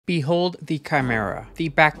Behold the Chimera, the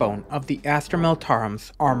backbone of the Astra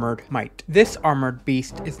Militarum's armored might. This armored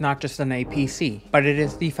beast is not just an APC, but it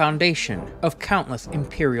is the foundation of countless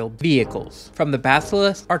Imperial vehicles, from the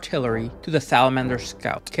Basilisk artillery to the Salamander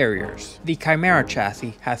scout carriers. The Chimera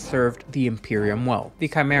chassis has served the Imperium well. The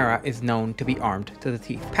Chimera is known to be armed to the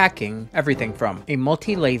teeth, packing everything from a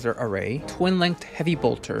multi-laser array, twin-linked heavy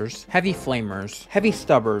bolters, heavy flamers, heavy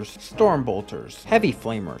stubbers, storm bolters, heavy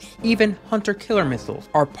flamers, even hunter-killer missiles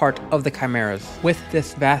are part of the Chimeras. With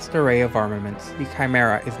this vast array of armaments, the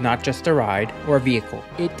Chimera is not just a ride or a vehicle,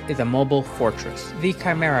 it is a mobile fortress. The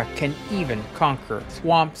Chimera can even conquer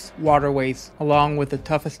swamps, waterways, along with the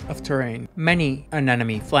toughest of terrain. Many an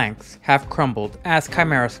enemy flanks have crumbled as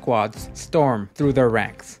Chimera squads storm through their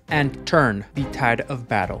ranks and turn the tide of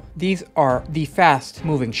battle. These are the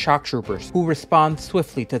fast-moving shock troopers who respond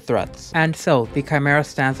swiftly to threats, and so the Chimera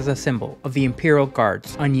stands as a symbol of the Imperial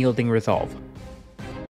Guard's unyielding resolve.